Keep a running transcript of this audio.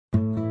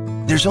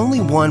There's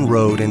only one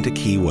road into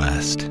Key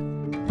West,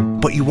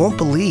 but you won't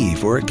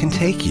believe where it can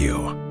take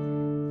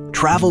you.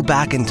 Travel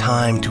back in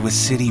time to a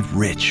city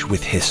rich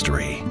with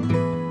history.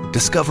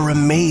 Discover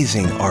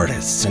amazing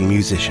artists and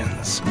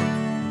musicians.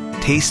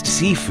 Taste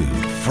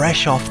seafood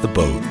fresh off the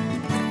boat.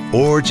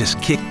 Or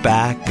just kick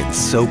back and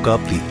soak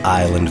up the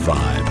island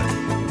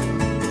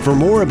vibe. For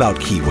more about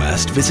Key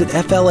West, visit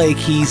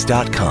flakeys.com.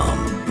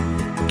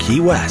 Key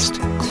West,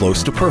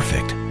 close to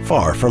perfect,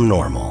 far from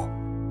normal.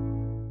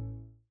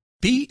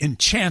 Be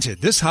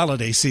enchanted this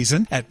holiday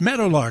season at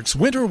Meadowlark's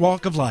Winter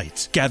Walk of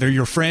Lights. Gather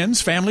your friends,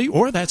 family,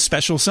 or that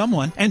special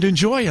someone and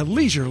enjoy a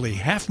leisurely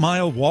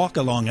half-mile walk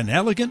along an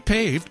elegant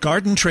paved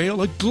garden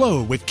trail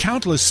aglow with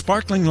countless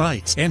sparkling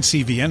lights, and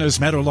see Vienna's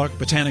Meadowlark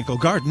Botanical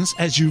Gardens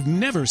as you've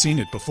never seen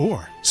it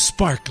before.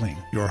 Sparkling.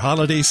 Your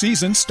holiday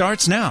season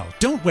starts now.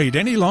 Don't wait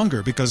any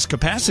longer because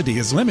capacity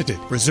is limited.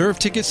 Reserve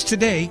tickets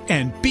today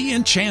and be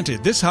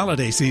enchanted this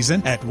holiday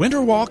season at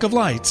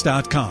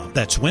winterwalkoflights.com.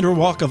 That's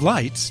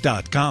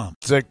winterwalkoflights.com.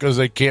 Sick because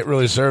they can't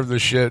really serve the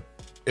shit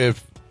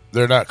if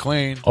they're not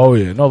clean. Oh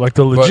yeah, no, like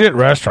the legit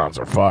restaurants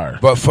are fire.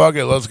 But fuck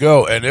it, let's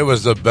go. And it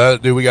was the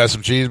best, dude. We got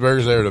some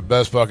cheeseburgers. They were the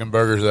best fucking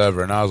burgers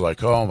ever. And I was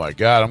like, oh my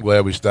god, I'm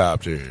glad we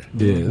stopped here.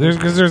 Yeah,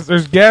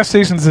 there's gas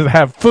stations that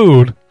have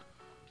food,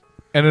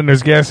 and then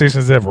there's gas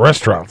stations that have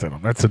restaurants in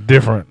them. That's a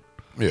different.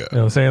 Yeah, you know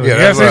what I'm saying? Yeah,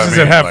 gas stations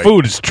that have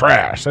food is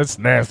trash. That's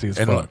nasty as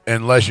fuck.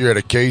 Unless you're at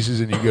a Casey's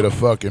and you get a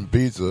fucking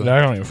pizza.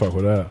 I don't even fuck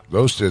with that.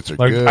 Those shits are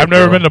like, good. I've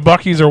never been to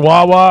Buc-ee's or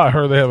Wawa. I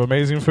heard they have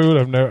amazing food.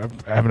 I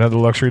haven't had the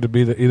luxury to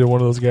be to either one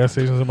of those gas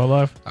stations in my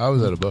life. I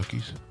was at a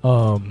Buc-ee's.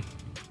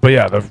 But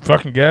yeah, the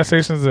fucking gas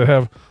stations that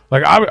have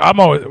like I'm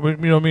always, you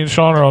know, me and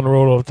Sean are on the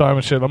road all the time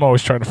and shit. I'm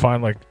always trying to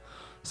find like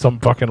some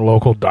fucking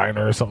local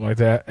diner or something like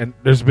that. And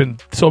there's been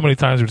so many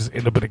times we just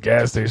end up at a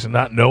gas station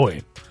not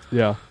knowing.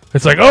 Yeah.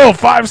 It's like, oh,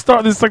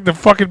 5-star. This is like the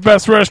fucking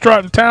best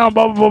restaurant in town.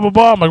 Blah blah blah blah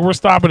blah. I'm like, we're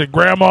stopping at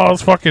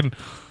Grandma's fucking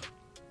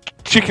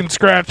chicken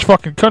scratch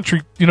fucking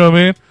country. You know what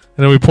I mean? And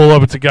then we pull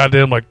up. It's a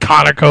goddamn like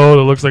Conoco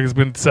that looks like it's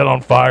been set on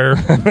fire.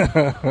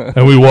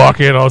 And we walk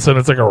in. All of a sudden,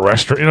 it's like a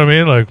restaurant. You know what I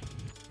mean? Like,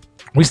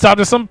 we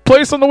stopped at some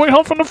place on the way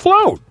home from the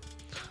float,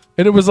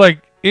 and it was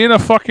like in a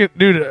fucking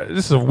dude.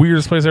 This is the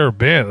weirdest place I've ever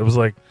been. It was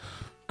like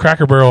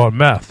Cracker Barrel on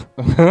meth.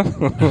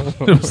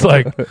 It was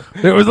like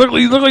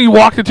looked like you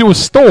walked into a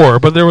store,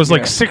 but there was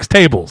like 6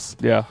 tables.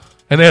 Yeah,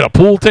 and they had a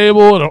pool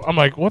table, and I'm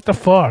like, what the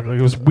fuck? Like,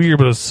 it was weird,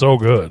 but it was so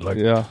good. Like,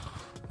 yeah,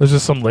 there's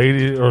just some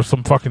lady or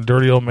some fucking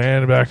dirty old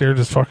man back there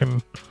just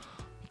fucking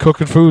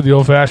cooking food the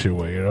old-fashioned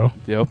way, you know?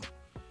 Yep,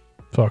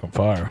 fucking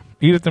fire.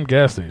 Eat at them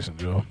gas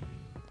stations, Joe.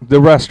 The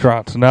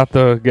restaurants, not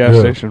the gas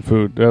station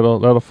food.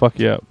 That'll fuck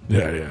you up.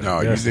 Yeah.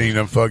 No, you think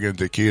them fucking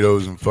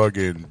taquitos and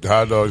fucking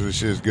hot dogs and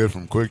shit is good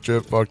from Quick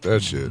Trip? Fuck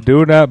that shit.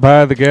 Do not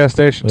buy the gas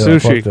station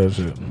sushi. Fuck that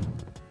shit.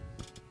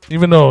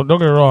 Even though, don't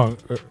get me wrong,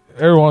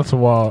 every once in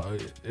a while,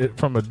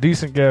 from a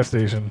decent gas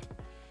station,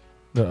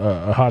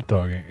 a hot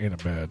dog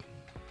ain't bad.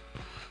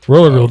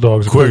 Roller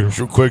dogs.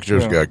 Quick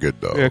Trip's got good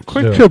dogs. Yeah,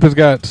 Quick Trip has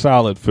got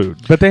solid food,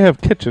 but they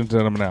have kitchens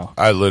in them now.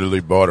 I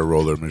literally bought a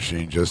roller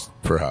machine just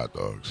for hot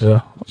dogs.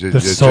 Yeah,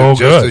 just so good.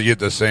 Just to get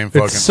the same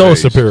fucking. It's so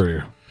taste.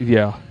 superior.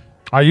 Yeah,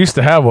 I used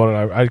to have one.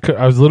 And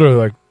I was literally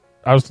like,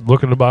 I was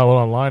looking to buy one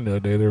online the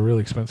other day. They're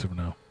really expensive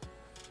now.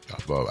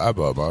 I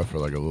bought mine for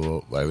like a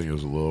little. I think it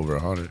was a little over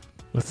 $100.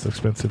 That's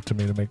expensive to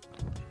me to make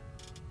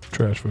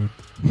trash food.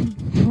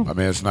 I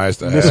mean, it's nice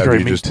to have.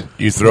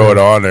 You throw it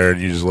on there and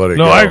you just let it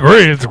go. No, I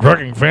agree. It's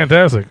fucking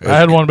fantastic. I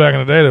had one back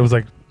in the day that was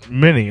like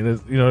mini. You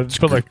know,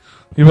 just put like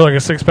you put like a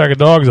 6-pack of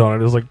dogs on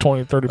it. It was like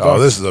 $20-$30. Oh,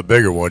 this is a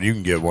bigger one. You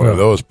can get one of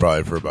those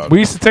probably for about. We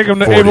used to take them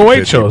to 40, Ava Weight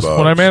 50 shows bucks.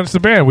 when I managed the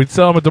band. We'd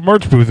sell them at the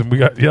merch booth, and we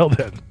got yelled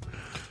at.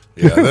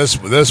 Yeah,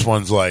 this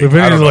one's like. The I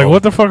don't Vinny's like, know.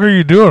 "What the fuck are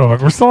you doing?" I'm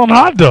like, "We're selling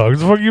hot dogs.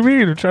 The fuck you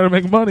mean? We're trying to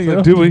make money." You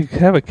know? Do we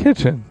have a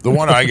kitchen? The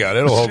one I got,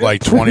 it'll hold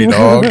like 20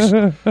 dogs,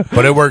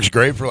 but it works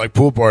great for like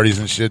pool parties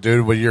and shit,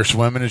 dude. When you're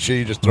swimming and shit,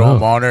 you just throw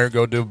them on there,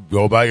 go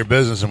about your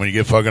business, and when you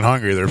get fucking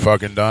hungry, they're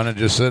fucking done and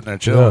just sitting there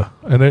chilling.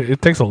 Yeah. And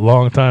it takes a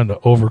long time to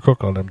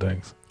overcook on them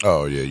things.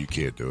 Oh yeah, you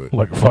can't do it.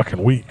 Like a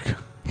fucking week.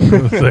 Yeah,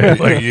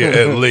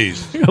 at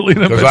least.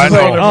 Because I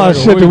know. Oh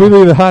shit! Did we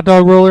leave the hot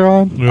dog roller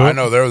on? I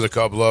know there was a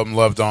couple of them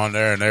left on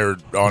there, and they were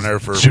on there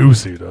for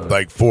juicy, though.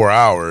 Like 4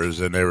 hours,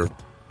 and they were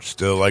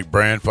still like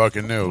brand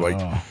fucking new. Like,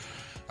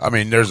 I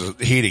mean, there's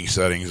heating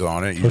settings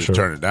on it. You just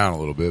turn it down a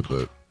little bit,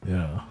 but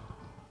yeah,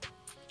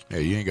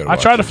 you ain't got. I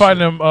tried to find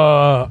them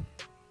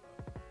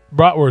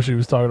bratwurst he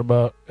was talking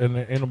about, and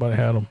ain't nobody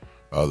had them.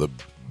 The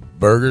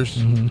burgers.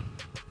 Mm-hmm.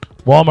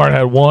 Walmart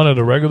had one of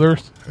the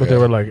regulars, but they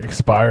were like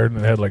expired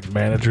and had like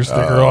manager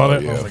sticker on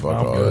it. Yeah, I was like, fuck no,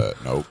 I'm all good.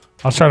 that. Nope.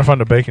 I was trying to find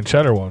the bacon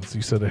cheddar ones.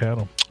 You said they had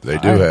them. They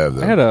do have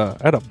them. I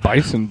had a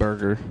bison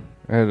burger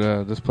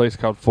at this place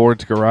called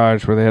Ford's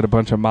Garage where they had a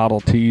bunch of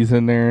Model Ts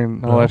in there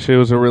and all that shit. It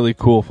was a really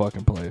cool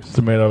fucking place. Is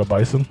it made out of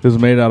bison? It was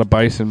made out of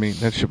bison meat.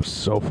 That shit was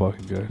so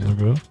fucking good. Was it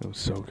good? It was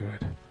so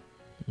good.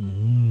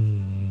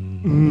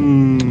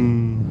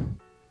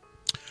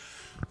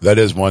 That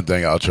is one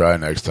thing I'll try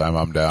next time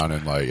I'm down,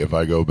 and like if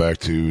I go back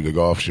to the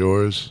Gulf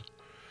Shores,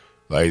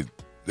 like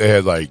they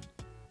had like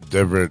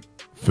different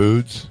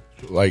foods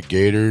like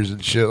gators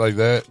and shit like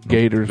that.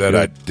 Gators that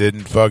I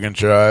didn't fucking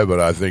try, but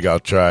I think I'll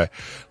try.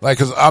 Like,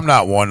 because I'm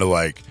not one to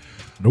like,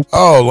 Nope.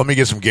 oh, let me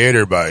get some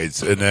gator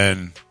bites, and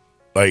then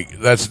like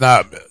that's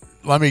not.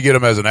 Let me get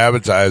them as an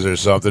appetizer or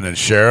something and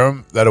share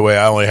them. That way,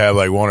 I only have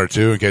like one or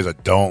two in case I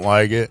don't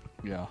like it.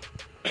 Yeah.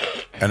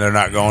 And they're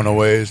not going to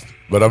waste.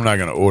 But I'm not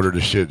going to order the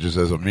shit just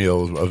as a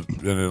meal and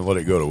then let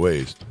it go to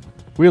waste.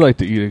 We like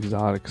to eat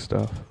exotic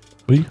stuff.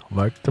 We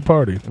like to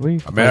party.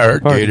 I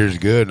heard gator's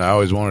good, and I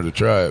always wanted to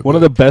try it. One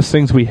of the best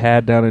things we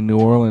had down in New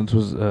Orleans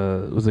was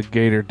a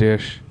gator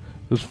dish.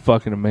 It was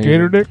fucking amazing.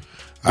 Gator dick?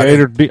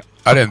 Gator dick.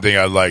 I didn't think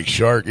I'd like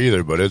shark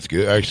either, but it's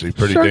good. Actually,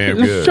 pretty damn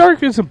good.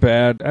 Shark isn't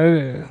bad.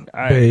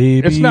 Baby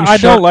it's not. I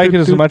shark, don't like it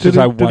as much as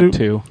I want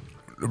to.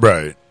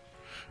 Right.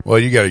 Well,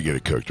 you got to get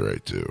it cooked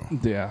right too.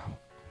 Yeah.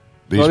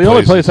 These The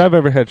only place I've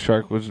ever had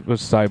shark was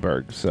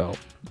Cyberg. So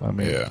I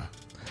mean, yeah.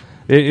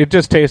 It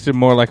just tasted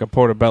more like a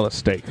portobello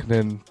steak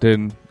than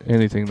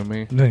anything to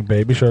me. You think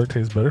baby shark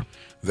tastes better?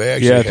 They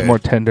actually it's more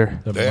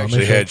tender. They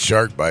actually had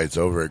shark bites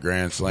over at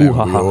Grand Slam.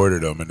 We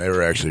ordered them, and they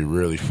were actually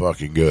really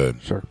fucking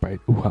good. Shark bite.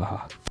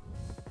 Ooh-ha-ha.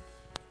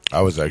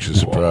 I was actually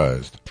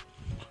surprised.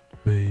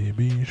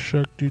 Baby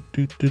shark, do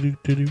do do do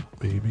do do.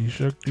 Baby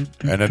shark, do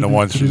do. And then the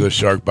ones the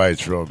shark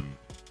bites from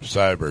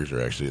Cybergs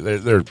are actually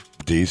they're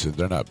decent.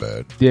 They're not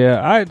bad.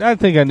 Yeah, I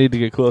think I need to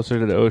get closer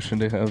to the ocean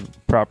to have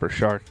proper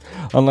shark,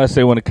 unless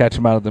they want to catch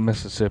them out of the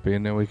Mississippi,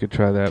 and then we could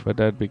try that. But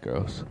that'd be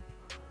gross.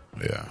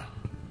 Yeah.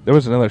 There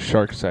was another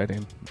shark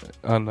sighting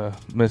on the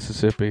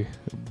Mississippi,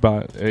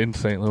 in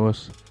St.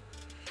 Louis.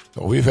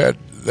 We've had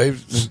I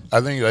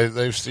think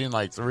they've seen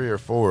like 3 or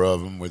 4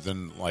 of them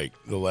within like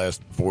the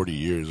last 40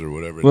 years or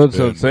whatever. Well, that's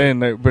what I'm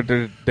saying. But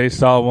they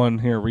saw one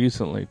here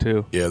recently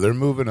too. Yeah, they're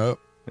moving up.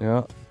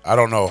 Yeah. I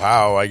don't know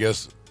how. I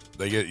guess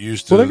they get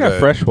used to. Well, they got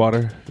fresh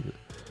water.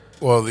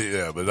 Well,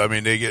 yeah, but I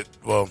mean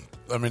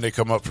they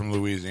come up from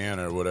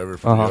Louisiana or whatever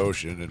from the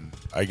ocean, and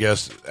I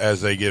guess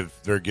as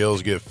their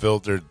gills get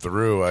filtered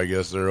through, I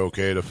guess they're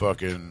okay to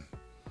fucking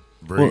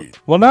breed.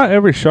 Well, not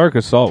every shark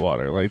is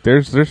saltwater. Like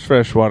there's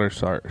freshwater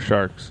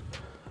sharks,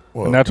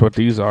 and that's what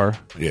these are.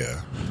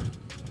 Yeah,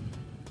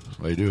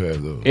 they do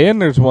have those.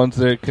 And there's ones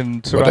that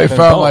can survive. But they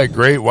found like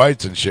great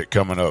whites and shit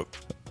coming up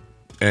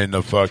in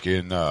the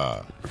fucking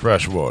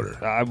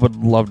freshwater. I would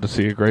love to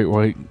see a great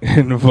white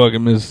in the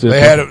fucking Mississippi.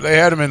 They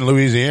had them in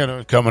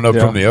Louisiana coming up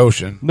from the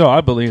ocean. No,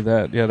 I believe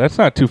that. Yeah, that's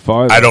not too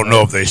far. I don't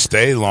know if they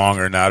stay long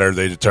or not, or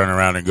they just turn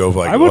around and go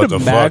like, I would what the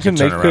fuck, and imagine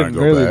they turn around couldn't and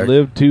go really back.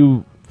 live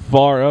too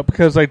far up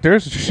because like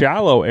there's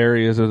shallow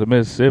areas of the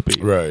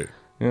Mississippi. Right.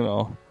 You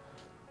know.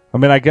 I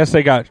mean, I guess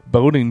they got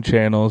boating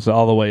channels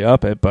all the way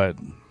up it, but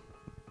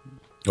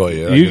oh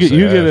yeah, you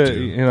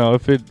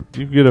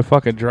get a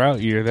fucking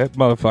drought year, that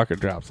motherfucker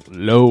drops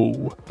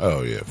low.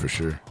 Oh yeah, for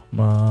sure.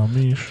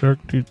 Mommy shark,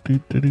 do do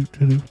do do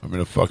do. I mean,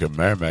 a fucking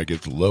Merrimack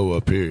gets low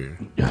up here.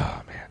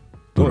 Oh man.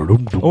 I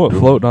went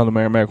floating on the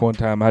Merrimack one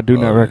time. I do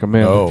not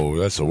recommend it. Oh,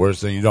 that's the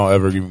worst thing. You don't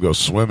ever even go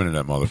swimming in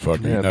that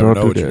motherfucker. Yeah, you never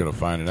know what that. you're going to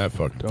find in that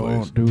fucking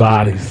place. Do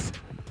Bodies.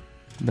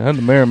 Down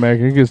the Merrimack,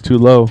 it gets too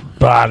low.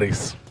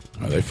 Bodies.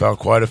 They found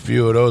quite a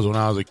few of those when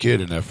I was a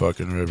kid in that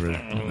fucking river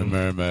in the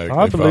Merrimack.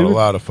 I They believe found a it.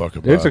 lot of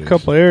fucking There's bodies. a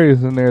couple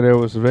areas in there that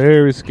was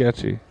very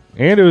sketchy.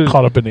 And it was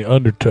Caught up in the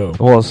undertow.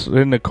 well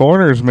in the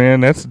corners,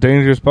 man. That's the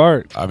dangerous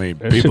part. I mean,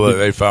 That people, should be-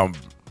 they found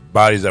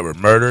bodies that were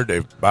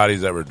murdered,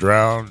 bodies that were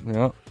drowned.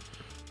 Yeah.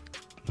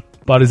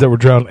 Bodies that were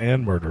drowned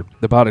and murdered.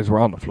 The bodies were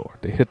on the floor.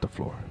 They hit the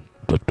floor.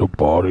 But the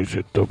bodies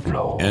hit the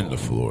floor. In the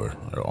floor.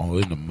 They're all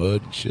in the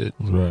mud and shit.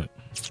 That's right.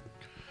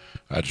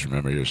 I just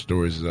remember your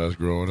stories as I was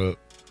growing up.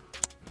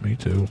 Me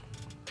too.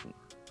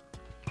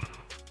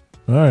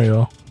 All right,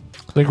 y'all.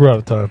 I think we're out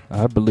of time.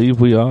 I believe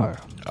we are.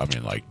 I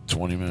mean, like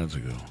 20 minutes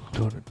ago.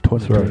 23.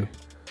 That's right.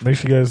 Make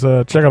sure you guys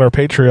check out our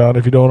Patreon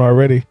if you don't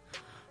already.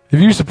 If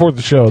you support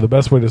the show, the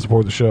best way to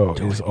support the show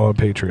is on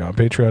Patreon.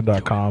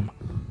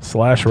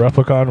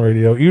 Patreon.com/Replicon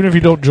Radio. Even if you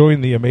don't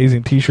join the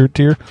amazing t-shirt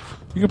tier,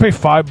 you can pay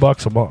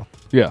 $5 a month.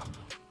 Yeah.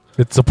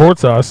 It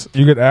supports us.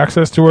 You get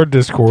access to our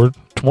Discord,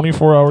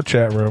 24-hour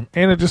chat room,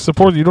 and it just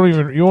supports you.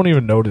 You won't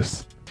even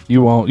notice.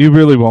 You won't. You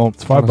really won't.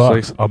 It's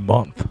 $5 a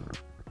month.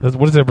 What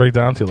does that break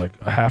down to? Like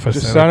a half a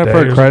Just cent sign a up day for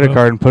or a credit something?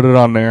 card and put it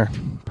on there.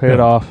 Pay it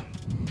off.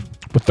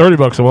 With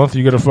 $30 a month,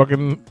 you get a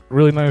fucking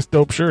really nice,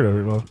 dope shirt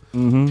every month.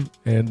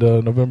 Mm-hmm. And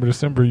November,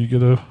 December, you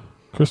get a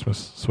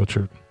Christmas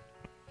sweatshirt.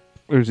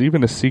 There's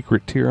even a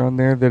secret tier on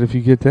there that if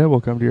you get that,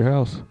 will come to your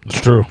house. It's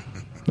true.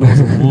 It's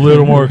a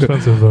little more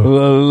expensive A though.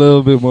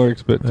 little bit more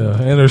expensive. Yeah,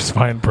 and there's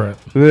fine print.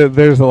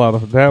 There's a lot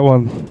of that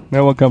one.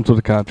 That one comes with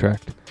a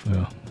contract.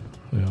 Yeah,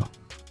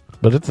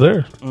 but it's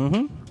there.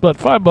 Mm-hmm. But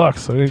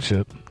 $5, that ain't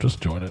shit.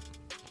 Just join it.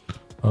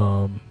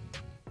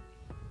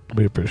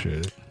 We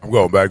appreciate it. I'm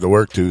going back to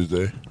work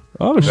Tuesday.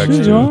 Oh,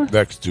 shit, you are?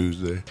 Next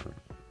Tuesday.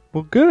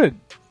 Well, good.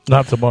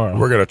 Not tomorrow.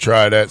 We're going to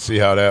try that, see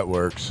how that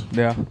works.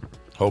 Yeah.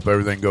 Hope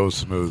everything goes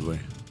smoothly.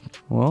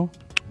 Well,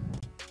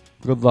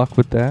 good luck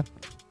with that.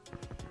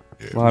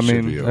 Yeah, Well, I we should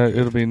mean, be okay.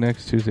 it'll be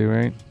next Tuesday,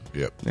 right?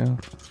 Yep. Yeah.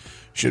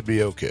 Should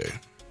be okay.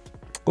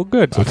 Well,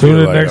 good. So tune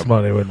in next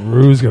Monday when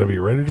Rue's going to be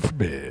ready for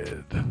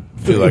bed. I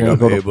feel like I'm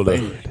able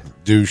to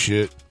do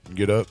shit and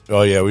get up.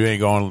 Oh, yeah,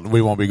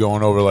 we won't be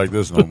going over like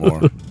this no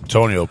more.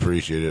 Tony will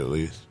appreciate it at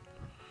least.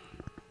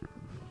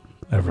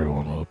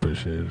 Everyone will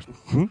appreciate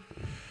it.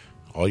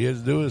 All you have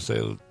to do is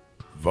say,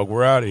 fuck,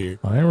 we're out of here.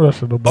 I ain't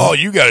rushing nobody. All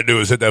you got to do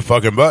is hit that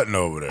fucking button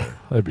over there.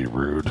 That'd be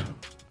rude.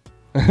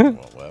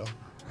 Well.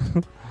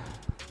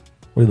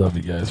 We love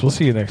you guys. We'll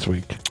see you next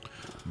week.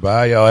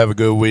 Bye, y'all. Have a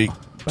good week.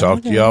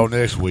 Talk to y'all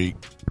next week.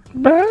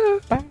 Bye.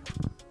 Bye.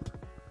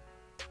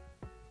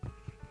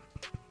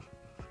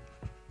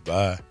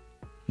 Bye.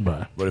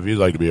 Bye. But if you'd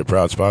like to be a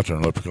proud sponsor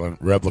on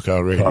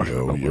Replicon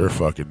Radio, you're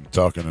fucking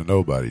talking to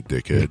nobody,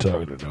 dickhead. You're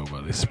talking to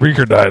nobody.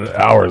 Spreaker died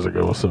hours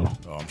ago, so.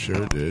 Oh, I'm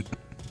sure it did.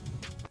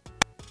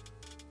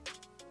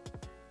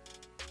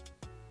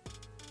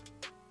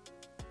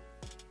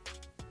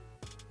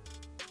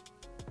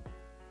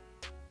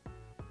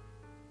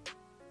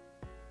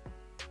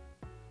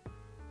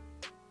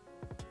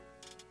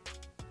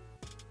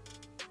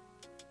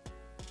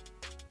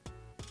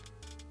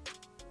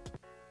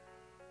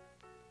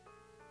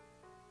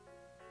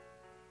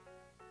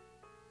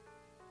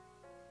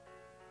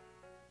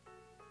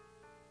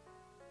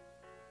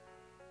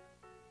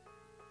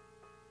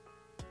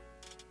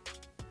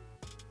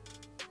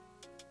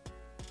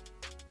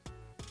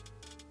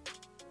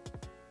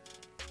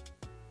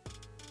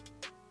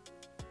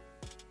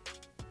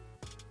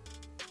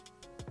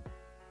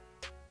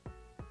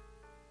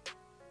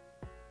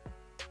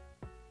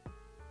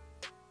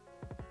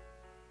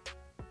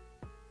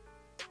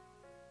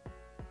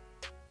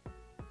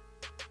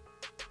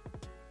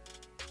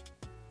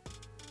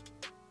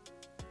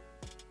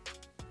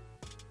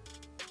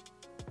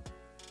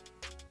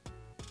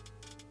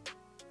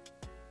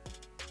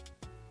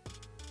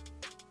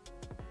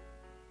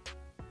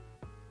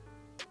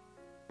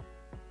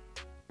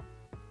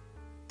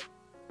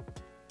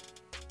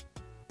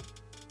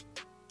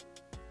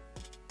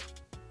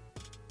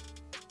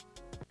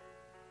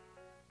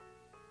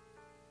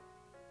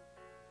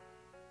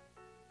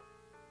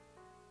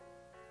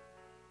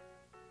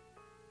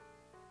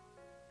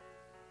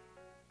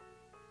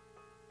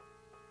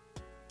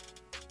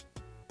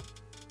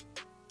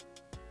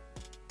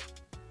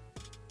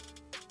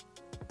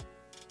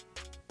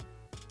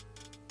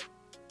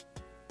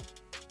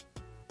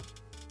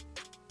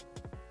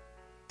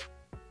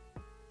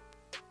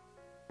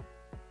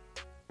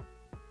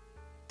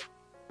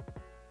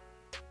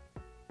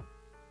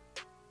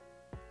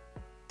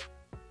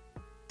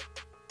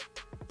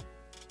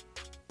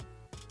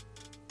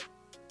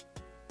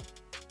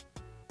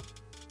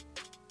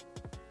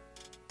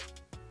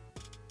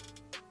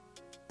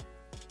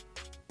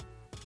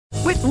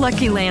 With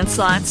Lucky Land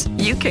Slots,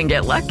 you can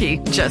get lucky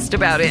just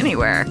about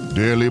anywhere.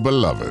 Dearly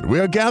beloved, we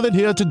are gathered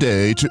here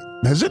today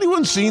to... Has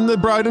anyone seen the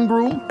bride and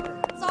groom?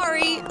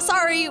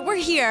 Sorry, we're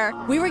here.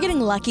 We were getting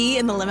lucky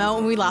in the limo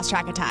and we lost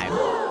track of time.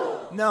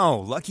 No,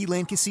 Lucky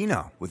Land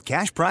Casino, with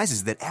cash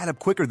prizes that add up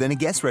quicker than a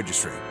guest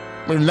registry.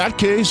 In that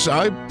case,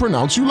 I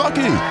pronounce you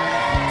lucky.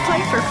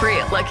 Play for free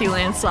at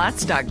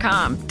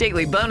LuckyLandSlots.com.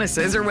 Daily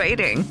bonuses are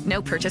waiting.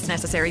 No purchase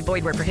necessary.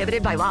 Void where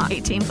prohibited by law.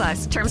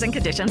 18+. Terms and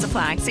conditions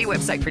apply. See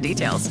website for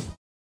details.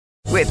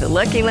 With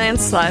Lucky Land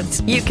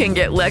Slots, you can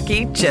get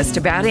lucky just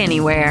about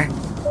anywhere.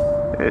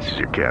 This is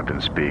your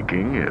captain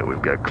speaking.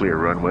 We've got clear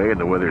runway and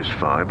the weather's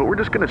fine, but we're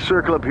just going to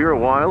circle up here a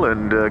while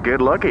and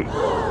get lucky.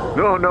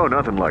 No,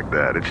 nothing like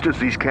that. It's just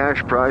these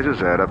cash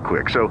prizes add up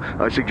quick. So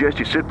I suggest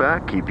you sit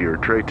back, keep your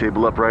tray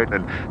table upright,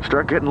 and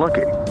start getting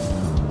lucky.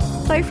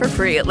 Play for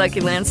free at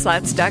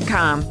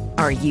LuckyLandSlots.com.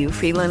 Are you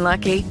feeling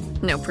lucky?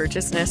 No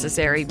purchase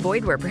necessary.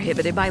 Void where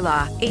prohibited by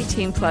law.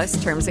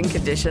 18+ terms and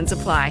conditions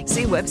apply.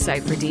 See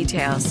website for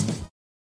details.